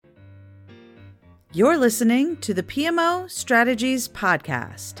You're listening to the PMO Strategies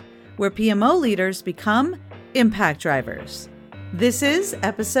Podcast, where PMO leaders become impact drivers. This is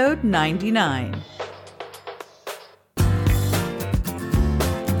episode 99.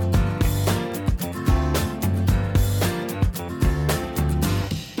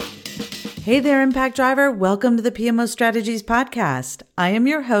 Hey there, Impact Driver. Welcome to the PMO Strategies Podcast. I am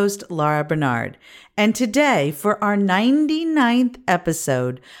your host, Laura Bernard. And today, for our 99th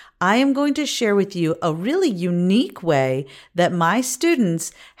episode, I am going to share with you a really unique way that my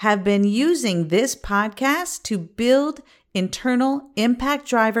students have been using this podcast to build internal impact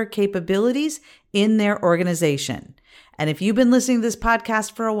driver capabilities in their organization. And if you've been listening to this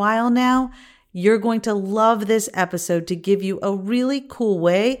podcast for a while now, you're going to love this episode to give you a really cool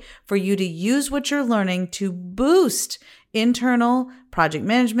way for you to use what you're learning to boost internal project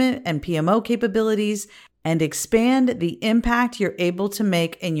management and PMO capabilities and expand the impact you're able to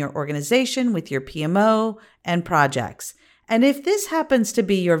make in your organization with your PMO and projects. And if this happens to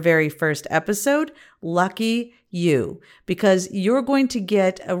be your very first episode, lucky you, because you're going to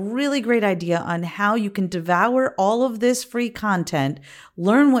get a really great idea on how you can devour all of this free content,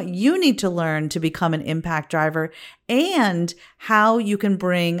 learn what you need to learn to become an impact driver, and how you can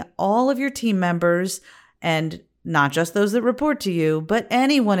bring all of your team members, and not just those that report to you, but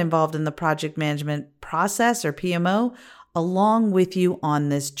anyone involved in the project management process or PMO, along with you on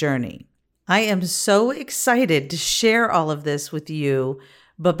this journey. I am so excited to share all of this with you,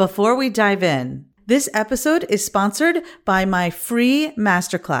 but before we dive in, this episode is sponsored by my free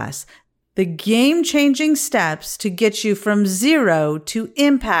masterclass, the game-changing steps to get you from zero to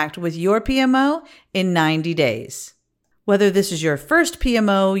impact with your PMO in 90 days. Whether this is your first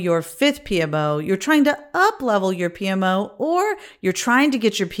PMO, your fifth PMO, you're trying to up-level your PMO, or you're trying to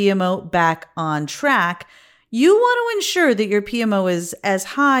get your PMO back on track, you want to ensure that your PMO is as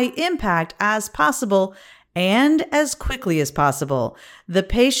high impact as possible and as quickly as possible. The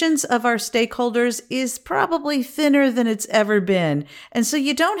patience of our stakeholders is probably thinner than it's ever been. And so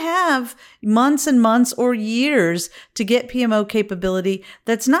you don't have months and months or years to get PMO capability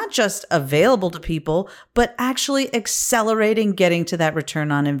that's not just available to people, but actually accelerating getting to that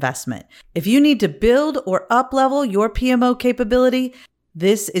return on investment. If you need to build or up-level your PMO capability,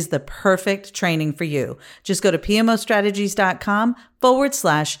 this is the perfect training for you. Just go to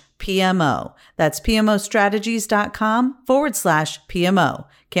pmostrategies.com/PMO. That's pmostrategies.com/PMO.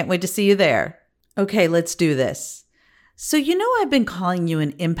 Can't wait to see you there. Okay, let's do this. So I've been calling you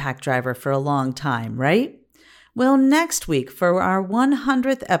an impact driver for a long time, right? Well, next week for our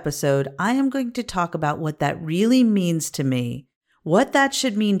 100th episode, I am going to talk about what that really means to me, what that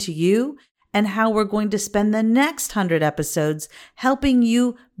should mean to you, and how we're going to spend the next 100 episodes helping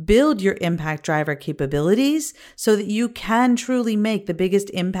you build your impact driver capabilities so that you can truly make the biggest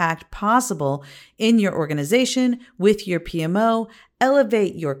impact possible in your organization with your PMO,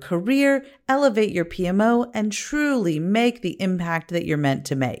 elevate your career, elevate your PMO, and truly make the impact that you're meant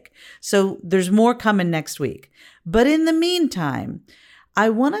to make. So there's more coming next week. But in the meantime, I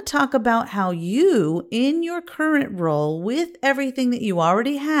want to talk about how you, in your current role with everything that you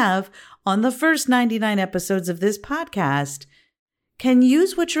already have on the first 99 episodes of this podcast, can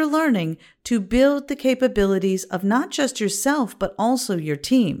use what you're learning to build the capabilities of not just yourself, but also your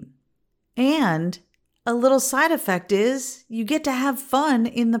team. And a little side effect is you get to have fun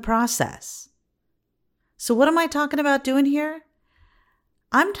in the process. So what am I talking about doing here?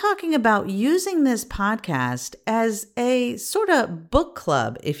 I'm talking about using this podcast as a sort of book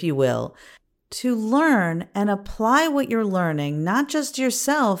club, if you will, to learn and apply what you're learning, not just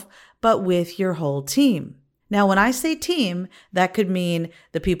yourself, but with your whole team. Now, when I say team, that could mean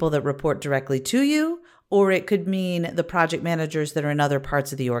the people that report directly to you, or it could mean the project managers that are in other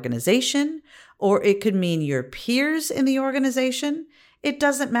parts of the organization, or it could mean your peers in the organization. It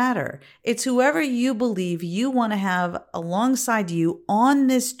doesn't matter. It's whoever you believe you want to have alongside you on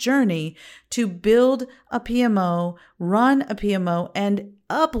this journey to build a PMO, run a PMO, and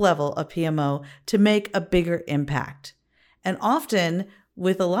up-level a PMO to make a bigger impact. And often,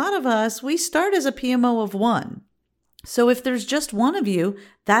 with a lot of us, we start as a PMO of one. So if there's just one of you,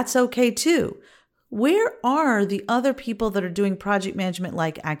 that's okay too. Where are the other people that are doing project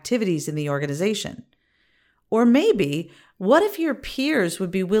management-like activities in the organization? Or maybe, what if your peers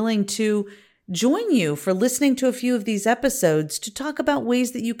would be willing to join you for listening to a few of these episodes to talk about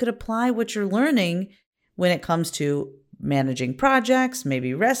ways that you could apply what you're learning when it comes to managing projects,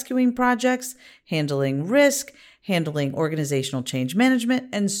 maybe rescuing projects, handling risk, handling organizational change management,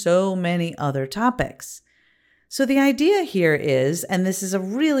 and so many other topics. So the idea here is, and this is a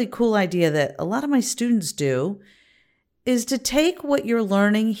really cool idea that a lot of my students do, is to take what you're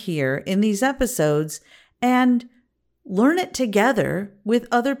learning here in these episodes and learn it together with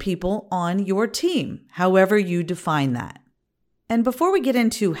other people on your team, however you define that. And before we get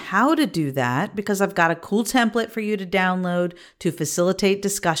into how to do that, because I've got a cool template for you to download to facilitate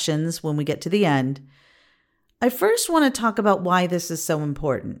discussions when we get to the end, I first want to talk about why this is so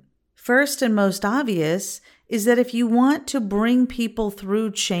important. First and most obvious is that if you want to bring people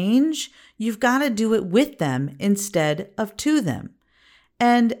through change, you've got to do it with them instead of to them.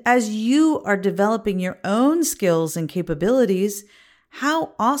 And as you are developing your own skills and capabilities,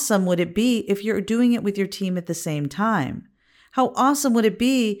 how awesome would it be if you're doing it with your team at the same time? How awesome would it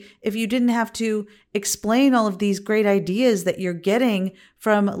be if you didn't have to explain all of these great ideas that you're getting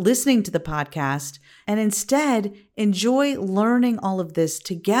from listening to the podcast and instead enjoy learning all of this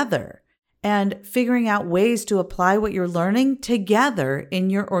together and figuring out ways to apply what you're learning together in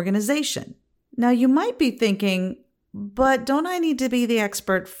your organization? Now, you might be thinking, but don't I need to be the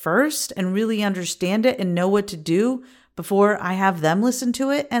expert first and really understand it and know what to do before I have them listen to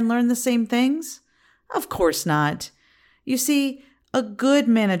it and learn the same things? Of course not. You see, a great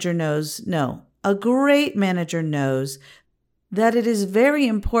manager knows that it is very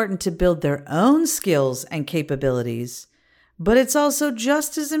important to build their own skills and capabilities, but it's also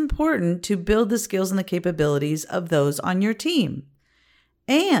just as important to build the skills and the capabilities of those on your team.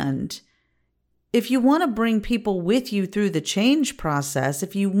 And if you want to bring people with you through the change process,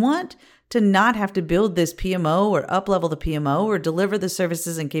 if you want to not have to build this PMO or up-level the PMO or deliver the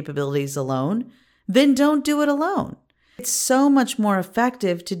services and capabilities alone, then don't do it alone. It's so much more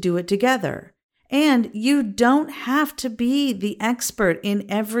effective to do it together. And you don't have to be the expert in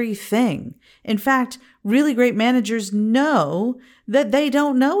everything. In fact, really great managers know that they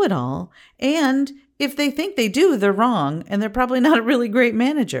don't know it all. And if they think they do, they're wrong, and they're probably not a really great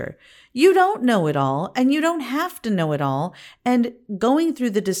manager. You don't know it all, and you don't have to know it all. And going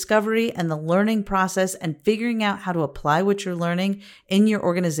through the discovery and the learning process and figuring out how to apply what you're learning in your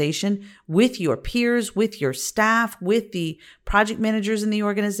organization with your peers, with your staff, with the project managers in the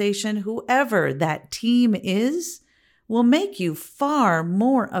organization, whoever that team is, will make you far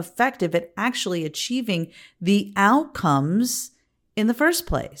more effective at actually achieving the outcomes in the first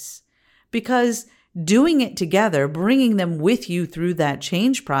place. Because doing it together, bringing them with you through that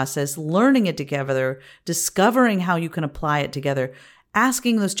change process, learning it together, discovering how you can apply it together,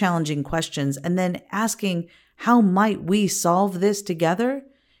 asking those challenging questions, and then asking, how might we solve this together,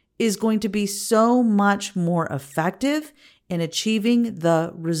 is going to be so much more effective in achieving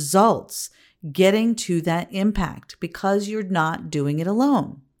the results, getting to that impact, because you're not doing it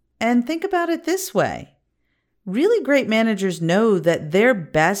alone. And think about it this way. Really great managers know that their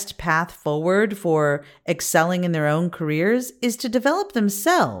best path forward for excelling in their own careers is to develop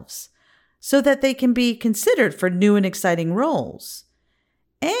themselves so that they can be considered for new and exciting roles.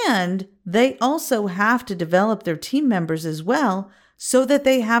 And they also have to develop their team members as well so that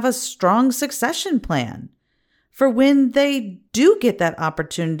they have a strong succession plan for when they do get that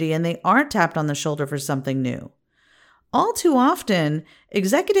opportunity and they are tapped on the shoulder for something new. All too often,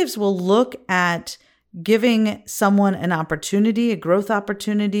 executives will look at giving someone an opportunity, a growth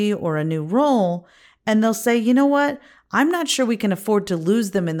opportunity, or a new role, and they'll say, you know what? I'm not sure we can afford to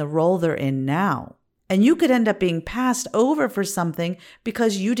lose them in the role they're in now. And you could end up being passed over for something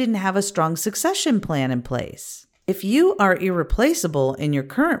because you didn't have a strong succession plan in place. If you are irreplaceable in your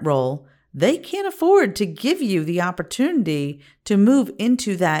current role, they can't afford to give you the opportunity to move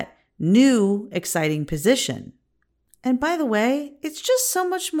into that new, exciting position. And by the way, it's just so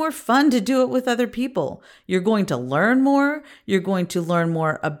much more fun to do it with other people. You're going to learn more. You're going to learn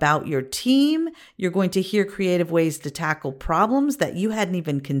more about your team. You're going to hear creative ways to tackle problems that you hadn't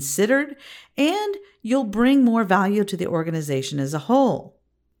even considered. And you'll bring more value to the organization as a whole.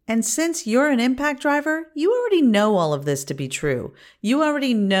 And since you're an impact driver, you already know all of this to be true. You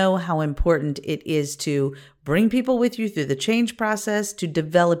already know how important it is to bring people with you through the change process, to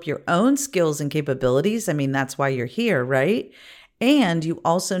develop your own skills and capabilities. I mean, that's why you're here, right? And you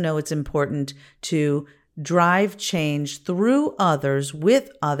also know it's important to drive change through others, with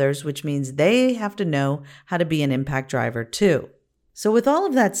others, which means they have to know how to be an impact driver too. So with all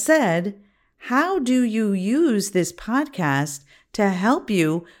of that said, how do you use this podcast to help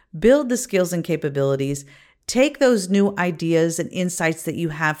you build the skills and capabilities, take those new ideas and insights that you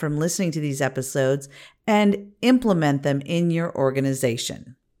have from listening to these episodes and implement them in your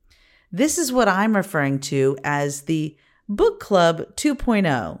organization? This is what I'm referring to as the Book Club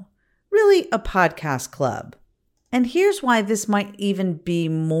 2.0, really a podcast club. And here's why this might even be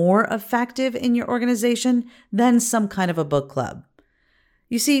more effective in your organization than some kind of a book club.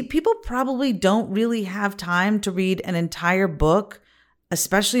 You see, people probably don't really have time to read an entire book,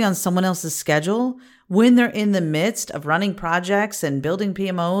 especially on someone else's schedule, when they're in the midst of running projects and building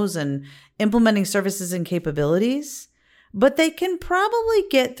PMOs and implementing services and capabilities. But they can probably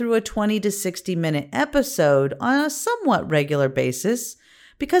get through a 20 to 60 minute episode on a somewhat regular basis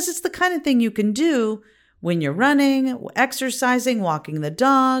because it's the kind of thing you can do when you're running, exercising, walking the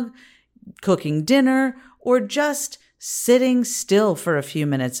dog, cooking dinner, or just sitting still for a few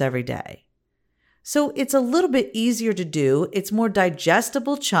minutes every day. So it's a little bit easier to do. It's more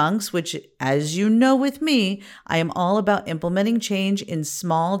digestible chunks, which, as you know with me, I am all about implementing change in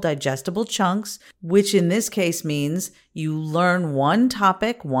small digestible chunks, which in this case means you learn one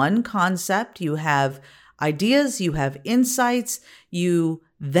topic, one concept, you have ideas, you have insights, you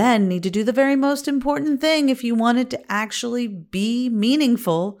then need to do the very most important thing. If you want it to actually be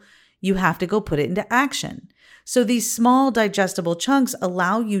meaningful, you have to go put it into action. So these small digestible chunks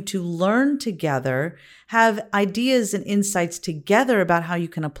allow you to learn together, have ideas and insights together about how you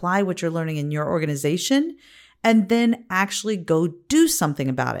can apply what you're learning in your organization, and then actually go do something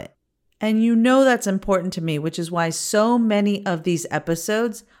about it. And you know that's important to me, which is why so many of these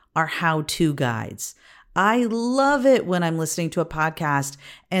episodes are how-to guides. I love it when I'm listening to a podcast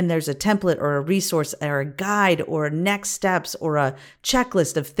and there's a template or a resource or a guide or next steps or a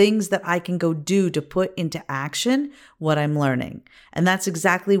checklist of things that I can go do to put into action what I'm learning. And that's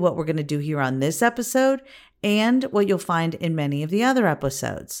exactly what we're going to do here on this episode and what you'll find in many of the other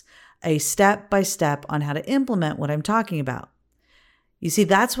episodes, a step-by-step on how to implement what I'm talking about. You see,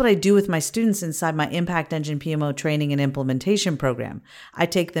 that's what I do with my students inside my Impact Engine PMO training and implementation program. I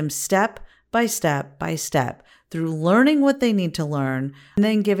take them step by step through learning what they need to learn and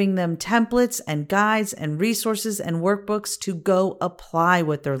then giving them templates and guides and resources and workbooks to go apply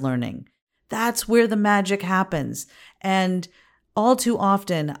what they're learning. That's where the magic happens. And all too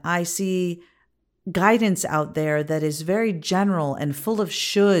often I see guidance out there that is very general and full of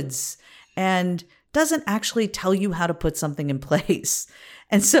shoulds and doesn't actually tell you how to put something in place.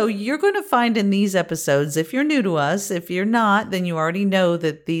 And so you're going to find in these episodes, if you're new to us, if you're not, then you already know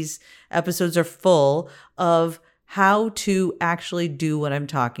that these episodes are full of how to actually do what I'm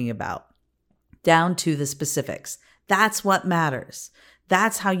talking about, down to the specifics. That's what matters.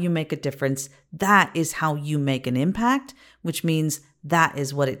 That's how you make a difference. That is how you make an impact, which means that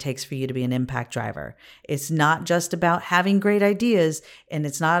is what it takes for you to be an impact driver. It's not just about having great ideas, and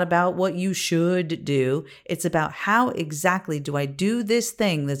it's not about what you should do. It's about how exactly do I do this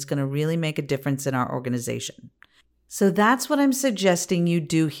thing that's going to really make a difference in our organization. So that's what I'm suggesting you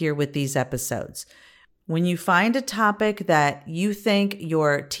do here with these episodes. When you find a topic that you think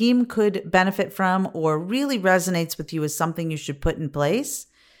your team could benefit from or really resonates with you as something you should put in place,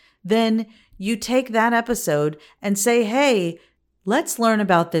 then you take that episode and say, hey, let's learn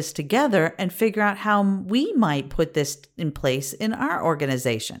about this together and figure out how we might put this in place in our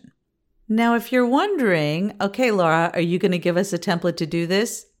organization. Now, if you're wondering, okay, Laura, are you going to give us a template to do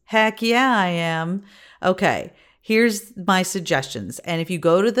this? Heck yeah, I am. Okay, here's my suggestions. And if you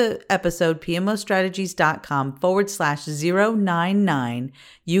go to the episode, pmostrategies.com/099,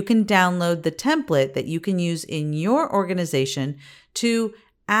 you can download the template that you can use in your organization to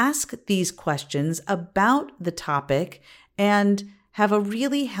ask these questions about the topic and have a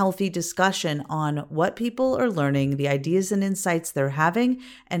really healthy discussion on what people are learning, the ideas and insights they're having,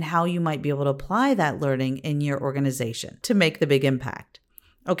 and how you might be able to apply that learning in your organization to make the big impact.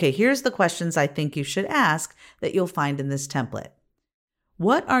 Okay, here's the questions I think you should ask that you'll find in this template.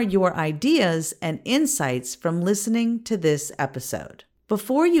 What are your ideas and insights from listening to this episode?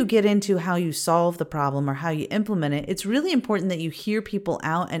 Before you get into how you solve the problem or how you implement it, it's really important that you hear people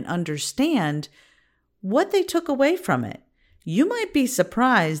out and understand what they took away from it. You might be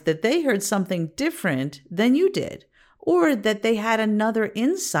surprised that they heard something different than you did, or that they had another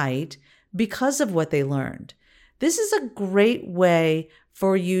insight because of what they learned. This is a great way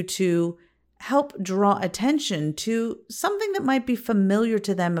for you to help draw attention to something that might be familiar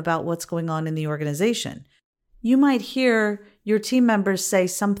to them about what's going on in the organization. You might hear your team members say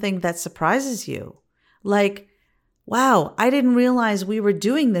something that surprises you, like, wow, I didn't realize we were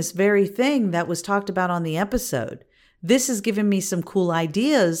doing this very thing that was talked about on the episode. This has given me some cool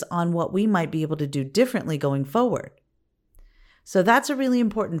ideas on what we might be able to do differently going forward. So that's a really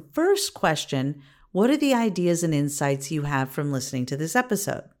important first question. What are the ideas and insights you have from listening to this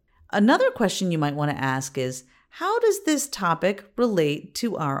episode? Another question you might want to ask is, how does this topic relate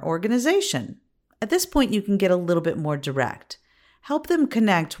to our organization? At this point, you can get a little bit more direct. Help them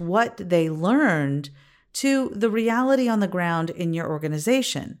connect what they learned to the reality on the ground in your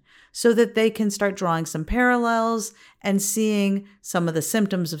organization so that they can start drawing some parallels and seeing some of the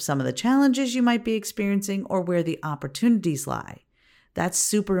symptoms of some of the challenges you might be experiencing or where the opportunities lie. That's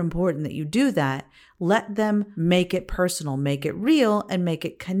super important that you do that. Let them make it personal, make it real, and make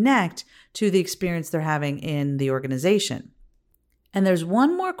it connect to the experience they're having in the organization. And there's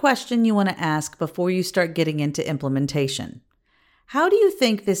one more question you want to ask before you start getting into implementation. How do you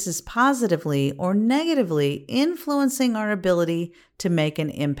think this is positively or negatively influencing our ability to make an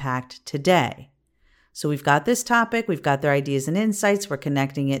impact today? So we've got this topic, we've got their ideas and insights, we're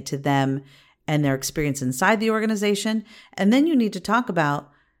connecting it to them and their experience inside the organization. And then you need to talk about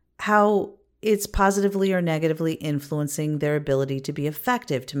how it's positively or negatively influencing their ability to be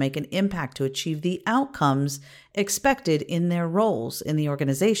effective, to make an impact, to achieve the outcomes expected in their roles in the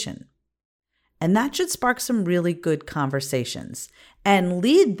organization. And that should spark some really good conversations and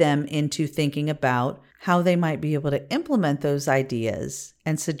lead them into thinking about how they might be able to implement those ideas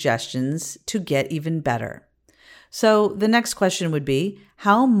and suggestions to get even better. So the next question would be,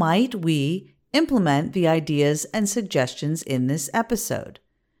 how might we implement the ideas and suggestions in this episode?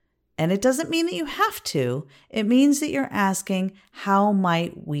 And it doesn't mean that you have to. It means that you're asking, how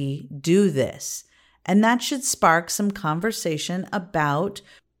might we do this? And that should spark some conversation about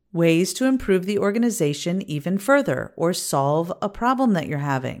ways to improve the organization even further or solve a problem that you're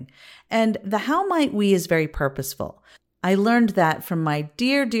having. And the how might we is very purposeful. I learned that from my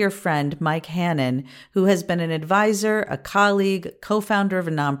dear, dear friend, Mike Hannon, who has been an advisor, a colleague, co-founder of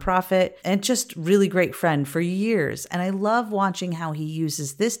a nonprofit, and just really great friend for years. And I love watching how he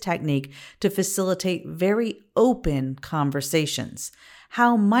uses this technique to facilitate very open conversations.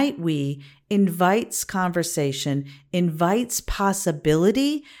 How might we invites conversation, invites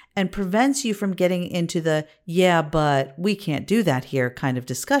possibility, and prevents you from getting into the, yeah, but we can't do that here kind of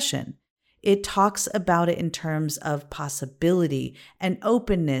discussion. It talks about it in terms of possibility and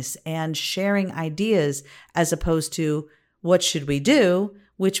openness and sharing ideas as opposed to what should we do,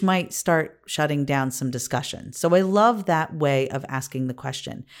 which might start shutting down some discussion. So I love that way of asking the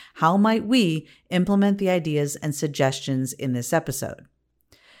question. How might we implement the ideas and suggestions in this episode?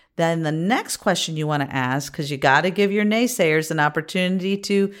 Then the next question you want to ask, because you got to give your naysayers an opportunity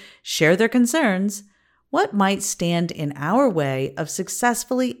to share their concerns, what might stand in our way of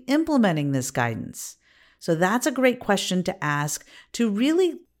successfully implementing this guidance? So that's a great question to ask to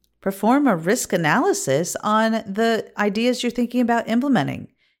really perform a risk analysis on the ideas you're thinking about implementing.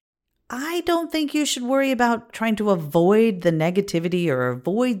 I don't think you should worry about trying to avoid the negativity or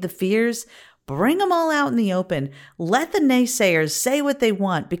avoid the fears. Bring them all out in the open. Let the naysayers say what they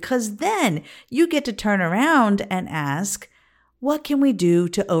want, because then you get to turn around and ask, what can we do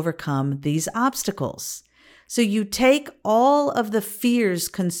to overcome these obstacles? So you take all of the fears,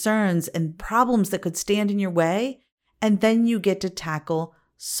 concerns, and problems that could stand in your way, and then you get to tackle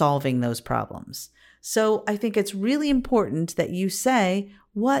solving those problems. So I think it's really important that you say,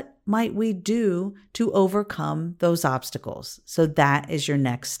 what might we do to overcome those obstacles? So that is your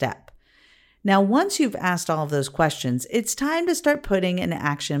next step. Now, once you've asked all of those questions, it's time to start putting an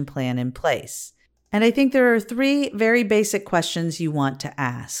action plan in place. And I think there are 3 very basic questions you want to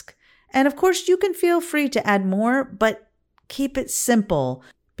ask. And of course, you can feel free to add more, but keep it simple,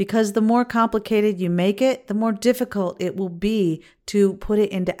 because the more complicated you make it, the more difficult it will be to put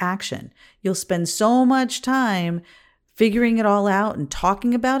it into action. You'll spend so much time figuring it all out and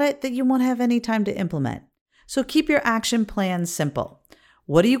talking about it that you won't have any time to implement. So keep your action plan simple.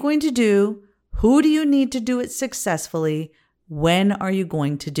 What are you going to do? Who do you need to do it successfully? When are you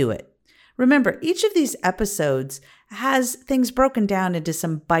going to do it? Remember, each of these episodes has things broken down into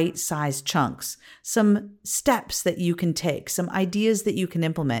some bite-sized chunks, some steps that you can take, some ideas that you can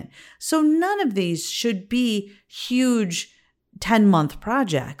implement. So none of these should be huge 10-month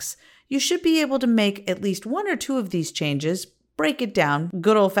projects. You should be able to make at least 1 or 2 of these changes, break it down,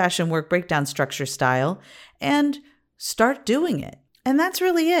 good old-fashioned work breakdown structure style, and start doing it. And that's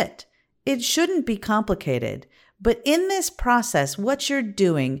really it. It shouldn't be complicated. But in this process, what you're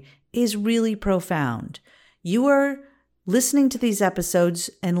doing is really profound. You are listening to these episodes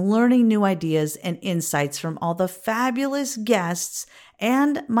and learning new ideas and insights from all the fabulous guests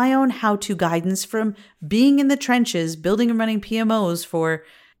and my own how-to guidance from being in the trenches, building and running PMOs for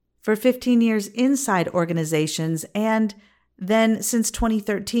 15 years inside organizations, and then since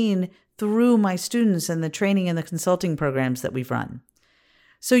 2013 through my students and the training and the consulting programs that we've run.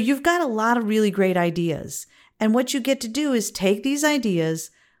 So you've got a lot of really great ideas. And what you get to do is take these ideas,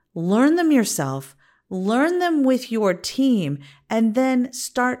 learn them yourself, learn them with your team, and then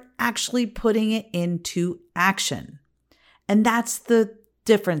start actually putting it into action. And that's the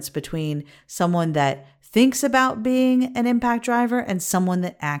difference between someone that thinks about being an impact driver and someone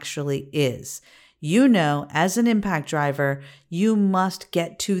that actually is. You know, as an impact driver, you must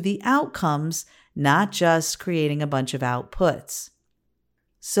get to the outcomes, not just creating a bunch of outputs.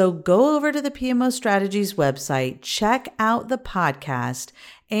 So go over to the PMO Strategies website, check out the podcast,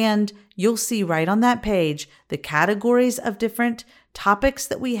 and you'll see right on that page the categories of different topics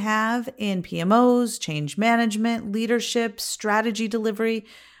that we have in PMOs, change management, leadership, strategy delivery,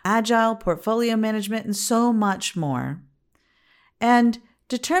 agile, portfolio management, and so much more. And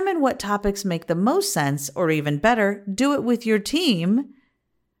determine what topics make the most sense, or even better, do it with your team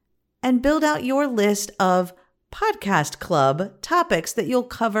and build out your list of podcast club topics that you'll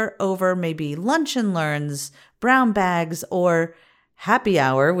cover over maybe lunch and learns, brown bags, or happy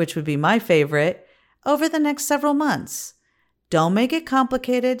hour, which would be my favorite, over the next several months. Don't make it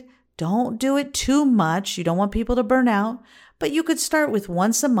complicated. Don't do it too much. You don't want people to burn out, but you could start with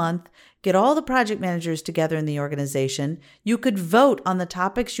once a month, get all the project managers together in the organization. You could vote on the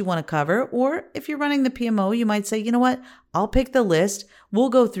topics you want to cover, or if you're running the PMO, you might say, you know what, I'll pick the list. We'll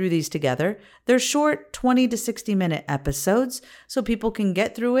go through these together. They're short 20 to 60-minute episodes, so people can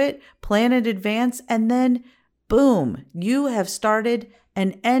get through it, plan in advance, and then boom, you have started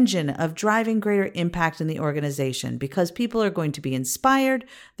an engine of driving greater impact in the organization because people are going to be inspired.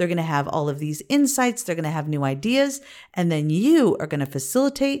 They're going to have all of these insights. They're going to have new ideas. And then you are going to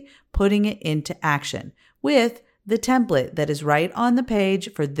facilitate putting it into action with the template that is right on the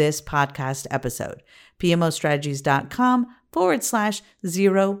page for this podcast episode,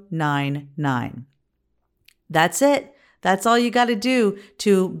 pmostrategies.com/099. That's it. That's all you got to do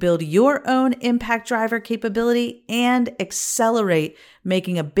to build your own impact driver capability and accelerate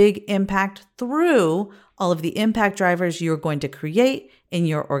making a big impact through all of the impact drivers you're going to create in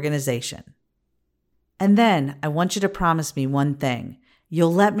your organization. And then I want you to promise me one thing.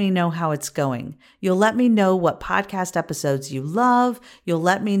 You'll let me know how it's going. You'll let me know what podcast episodes you love. You'll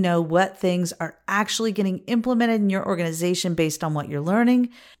let me know what things are actually getting implemented in your organization based on what you're learning.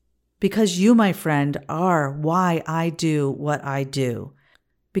 Because you, my friend, are why I do what I do.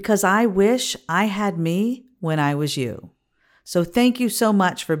 Because I wish I had me when I was you. So thank you so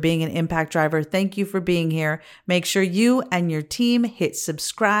much for being an impact driver. Thank you for being here. Make sure you and your team hit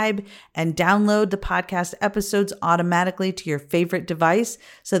subscribe and download the podcast episodes automatically to your favorite device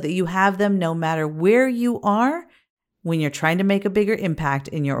so that you have them no matter where you are when you're trying to make a bigger impact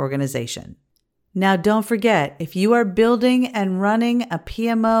in your organization. Now, don't forget, if you are building and running a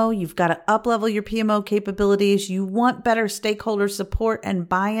PMO, you've got to uplevel your PMO capabilities, you want better stakeholder support and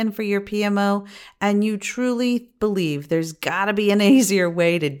buy-in for your PMO, and you truly believe there's got to be an easier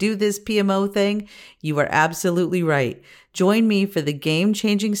way to do this PMO thing, you are absolutely right. Join me for the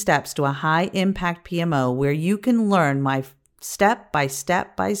game-changing steps to a high-impact PMO where you can learn my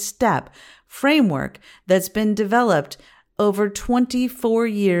step-by-step framework that's been developed over 24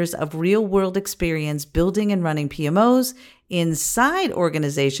 years of real-world experience building and running PMOs inside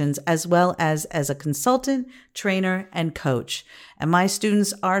organizations, as well as a consultant, trainer, and coach. And my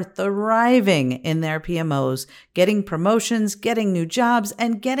students are thriving in their PMOs, getting promotions, getting new jobs,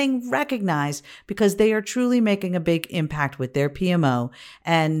 and getting recognized because they are truly making a big impact with their PMO.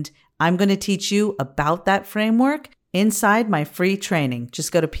 And I'm going to teach you about that framework inside my free training.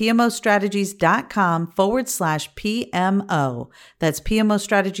 Just go to pmostrategies.com/PMO. That's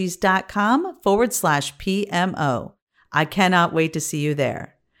pmostrategies.com/PMO. I cannot wait to see you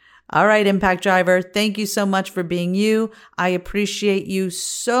there. All right, Impact Driver, thank you so much for being you. I appreciate you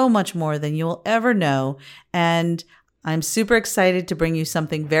so much more than you'll ever know. And I'm super excited to bring you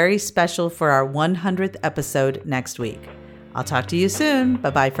something very special for our 100th episode next week. I'll talk to you soon.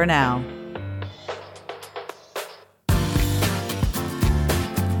 Bye-bye for now.